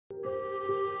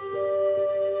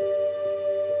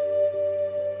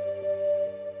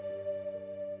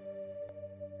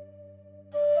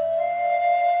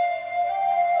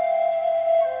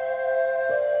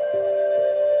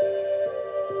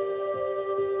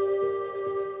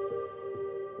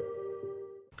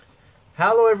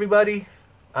Hello everybody,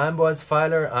 I'm Boaz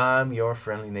Fyler. I'm your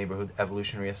friendly neighborhood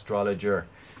evolutionary astrologer,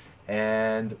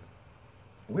 and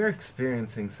we're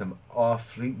experiencing some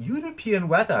awfully European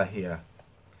weather here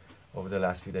over the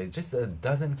last few days. Just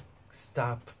doesn't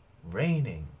stop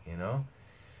raining, you know,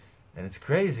 and it's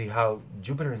crazy how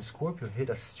Jupiter in Scorpio hit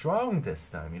us strong this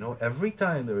time. You know, every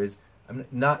time there is, I mean,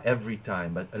 not every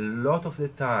time, but a lot of the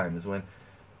times when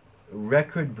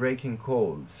record-breaking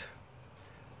colds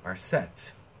are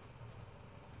set,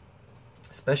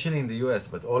 especially in the US,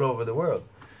 but all over the world,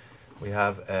 we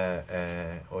have,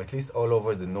 or at least all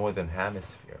over the northern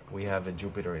hemisphere, we have a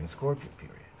Jupiter in Scorpio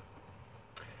period.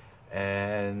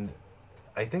 And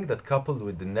I think that coupled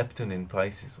with the Neptune in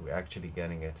Pisces, we're actually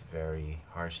getting it very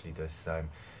harshly this time.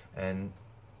 And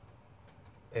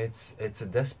it's a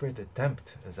desperate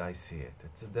attempt, as I see it.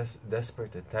 It's a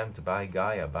desperate attempt by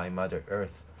Gaia, by Mother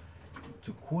Earth,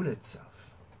 to cool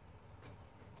itself.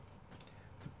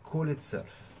 To cool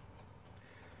itself.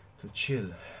 To chill.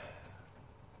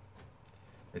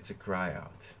 It's a cry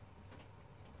out,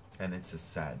 and it's a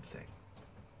sad thing.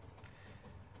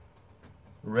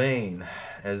 Rain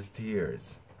as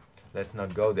tears. Let's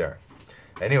not go there.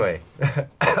 Anyway,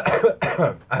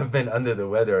 I've been under the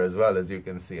weather as well, as you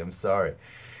can see. I'm sorry,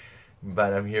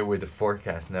 but I'm here with the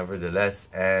forecast nevertheless,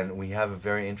 and we have a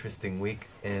very interesting week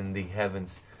in the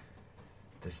heavens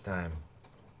this time.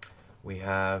 We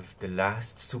have the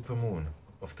last supermoon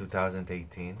of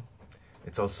 2018.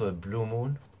 It's also a blue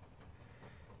moon,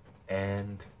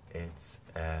 and it's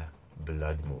a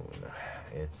blood moon.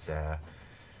 It's a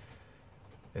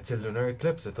lunar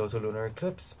eclipse, a total lunar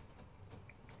eclipse.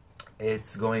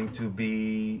 It's going to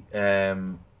be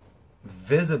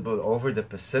visible over the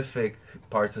Pacific,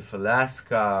 parts of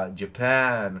Alaska,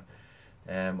 Japan,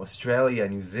 Australia,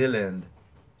 New Zealand.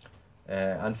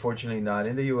 Unfortunately not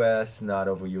in the US, not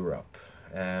over Europe.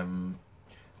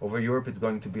 Over Europe it's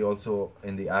going to be also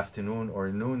in the afternoon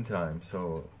or noon time,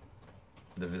 so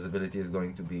the visibility is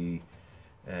going to be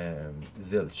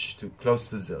zilch, close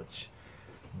to zilch.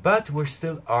 But we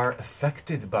still are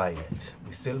affected by it.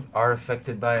 We still are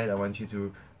affected by it. I want you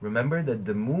to remember that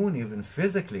the moon, even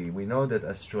physically, we know that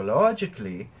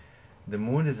astrologically, the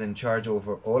moon is in charge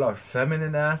over all our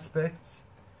feminine aspects,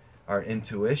 our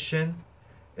intuition.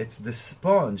 It's the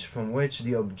sponge from which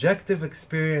the objective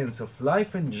experience of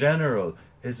life in general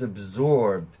is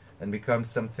absorbed and becomes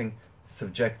something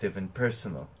subjective and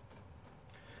personal.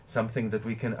 Something that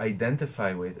we can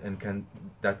identify with and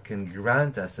that can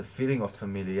grant us a feeling of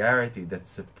familiarity that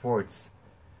supports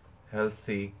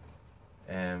healthy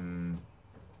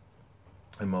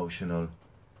emotional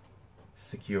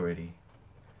security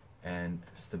and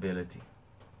stability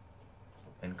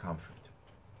and comfort.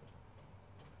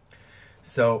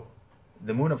 So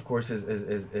the moon, of course,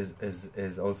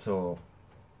 is also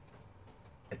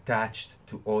attached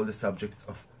to all the subjects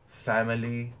of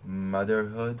family,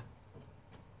 motherhood,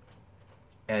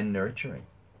 and nurturing,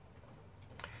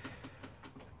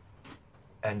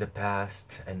 and the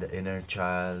past, and the inner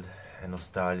child, and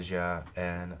nostalgia,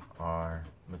 and our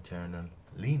maternal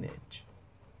lineage.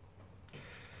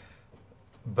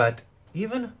 But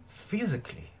even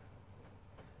physically,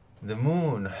 the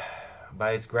moon,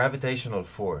 by its gravitational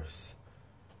force,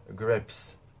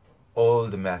 grips all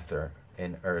the matter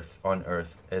on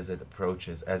Earth as it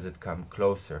approaches, as it comes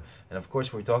closer. And of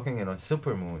course we're talking on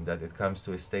supermoon that it comes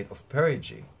to a state of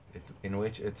perigee, in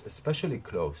which it's especially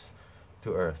close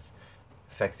to Earth,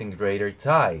 affecting greater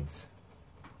tides,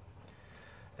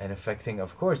 and affecting,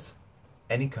 of course,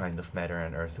 any kind of matter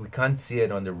on Earth. We can't see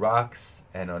it on the rocks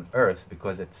and on Earth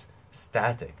because it's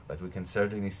static, but we can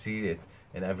certainly see it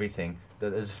in everything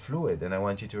that is fluid. And I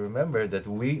want you to remember that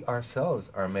we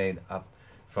ourselves are made up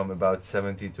from about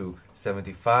 70 to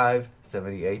 75,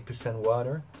 78%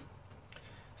 water.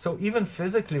 So even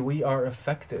physically we are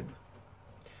affected.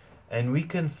 And we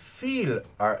can feel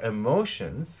our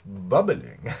emotions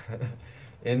bubbling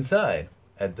inside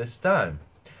at this time.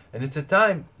 And it's a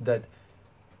time that,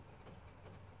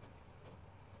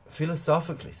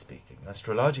 philosophically speaking,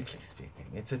 astrologically speaking,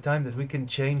 it's a time that we can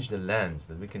change the lens,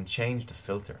 that we can change the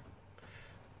filter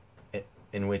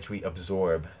in which we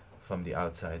absorb from the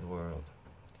outside world.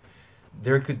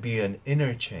 There could be an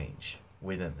inner change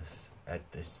within us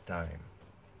at this time.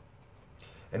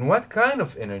 And what kind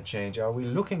of inner change are we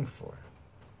looking for?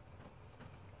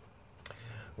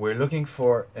 We're looking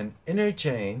for an inner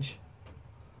change.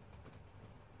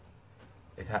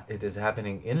 It is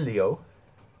happening in Leo.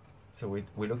 So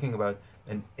we're looking about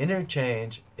an inner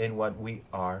change in what we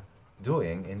are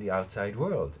doing in the outside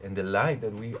world, in the light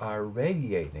that we are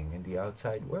radiating in the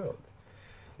outside world,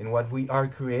 in what we are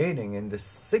creating, in the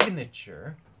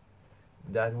signature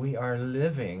that we are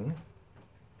living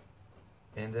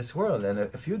in this world. And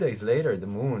a few days later, the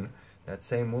moon, that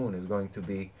same moon, is going to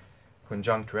be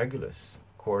conjunct Regulus,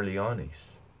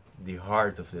 Corleonis, the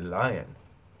heart of the lion,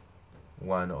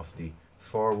 one of the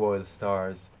 4 royal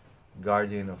stars,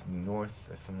 guardian of the north,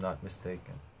 if I'm not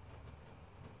mistaken.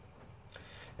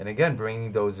 And again,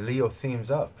 bringing those Leo themes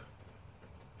up.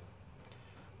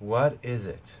 What is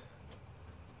it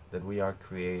that we are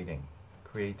creating?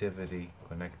 Creativity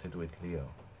connected with Leo.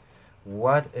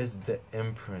 What is the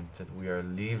imprint that we are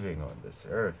leaving on this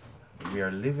earth? That we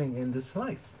are living in this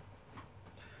life.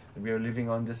 That we are living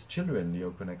on this children.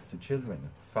 Leo connects to children,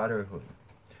 fatherhood,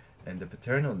 and the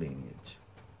paternal lineage.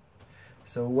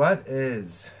 So what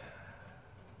is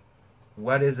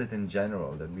it in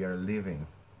general that we are leaving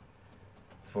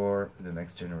for the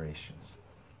next generations?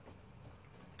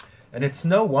 And it's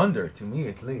no wonder, to me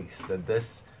at least, that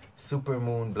this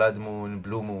supermoon, blood moon,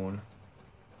 blue moon,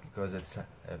 because it's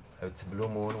a blue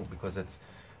moon, because it's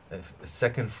a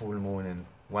second full moon in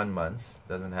 1 month,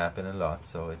 doesn't happen a lot,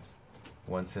 so it's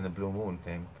once in a blue moon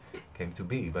came to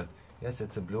be. But yes,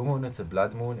 it's a blue moon, it's a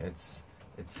blood moon, it's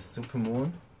a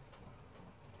supermoon.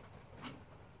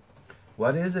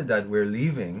 What is it that we're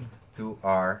leaving to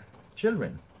our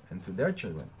children and to their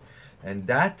children? And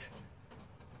that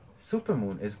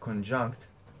supermoon is conjunct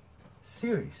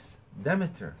Ceres,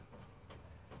 Demeter,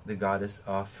 the goddess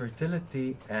of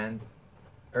fertility and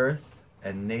earth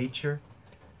and nature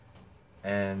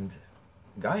and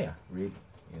Gaia, really,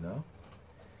 you know?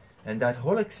 And that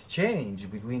whole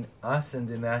exchange between us and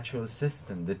the natural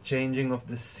system, the changing of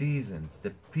the seasons,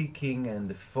 the peaking and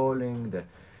the falling,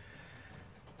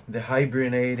 the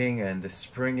hibernating and the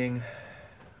springing.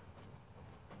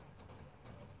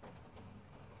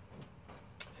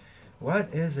 What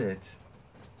is it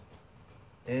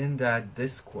in that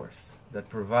discourse that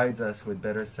provides us with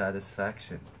better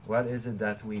satisfaction? What is it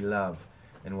that we love,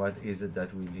 and what is it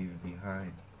that we leave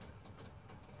behind?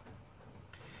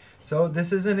 So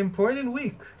this is an important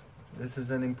week. This is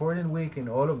an important week in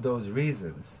all of those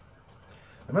reasons.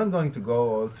 I'm not going to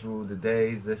go all through the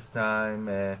days this time.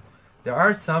 There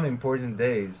are some important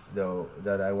days, though,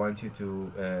 that I want you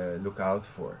to look out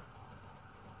for.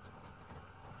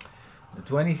 The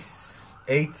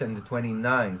 28th and the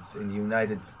 29th in the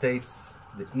United States,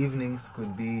 the evenings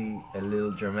could be a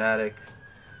little dramatic.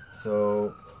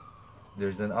 So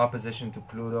there's an opposition to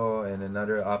Pluto and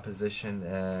another opposition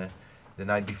the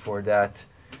night before that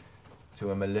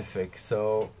to a malefic.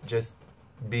 So just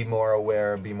be more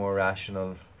aware, be more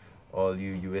rational, all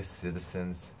you US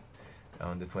citizens,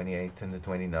 on the 28th and the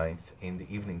 29th in the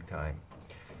evening time.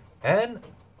 And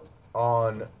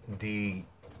on the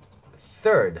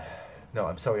 3rd, no,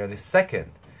 I'm sorry, on the 2nd,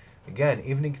 again,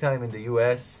 evening time in the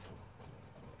US,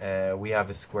 we have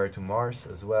a square to Mars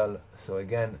as well. So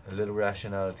again, a little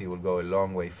rationality will go a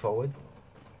long way forward.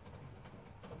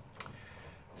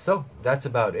 So that's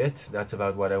about it. That's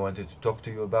about what I wanted to talk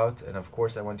to you about. And of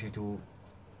course, I want you to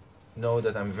know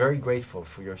that I'm very grateful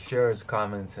for your shares,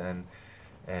 comments, and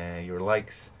your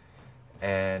likes.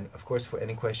 And of course, for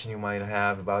any question you might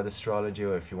have about astrology,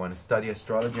 or if you want to study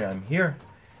astrology, I'm here.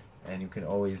 And you can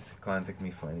always contact me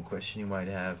for any question you might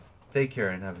have. Take care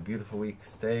and have a beautiful week.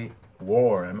 Stay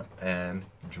warm and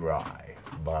dry.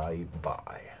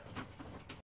 Bye-bye.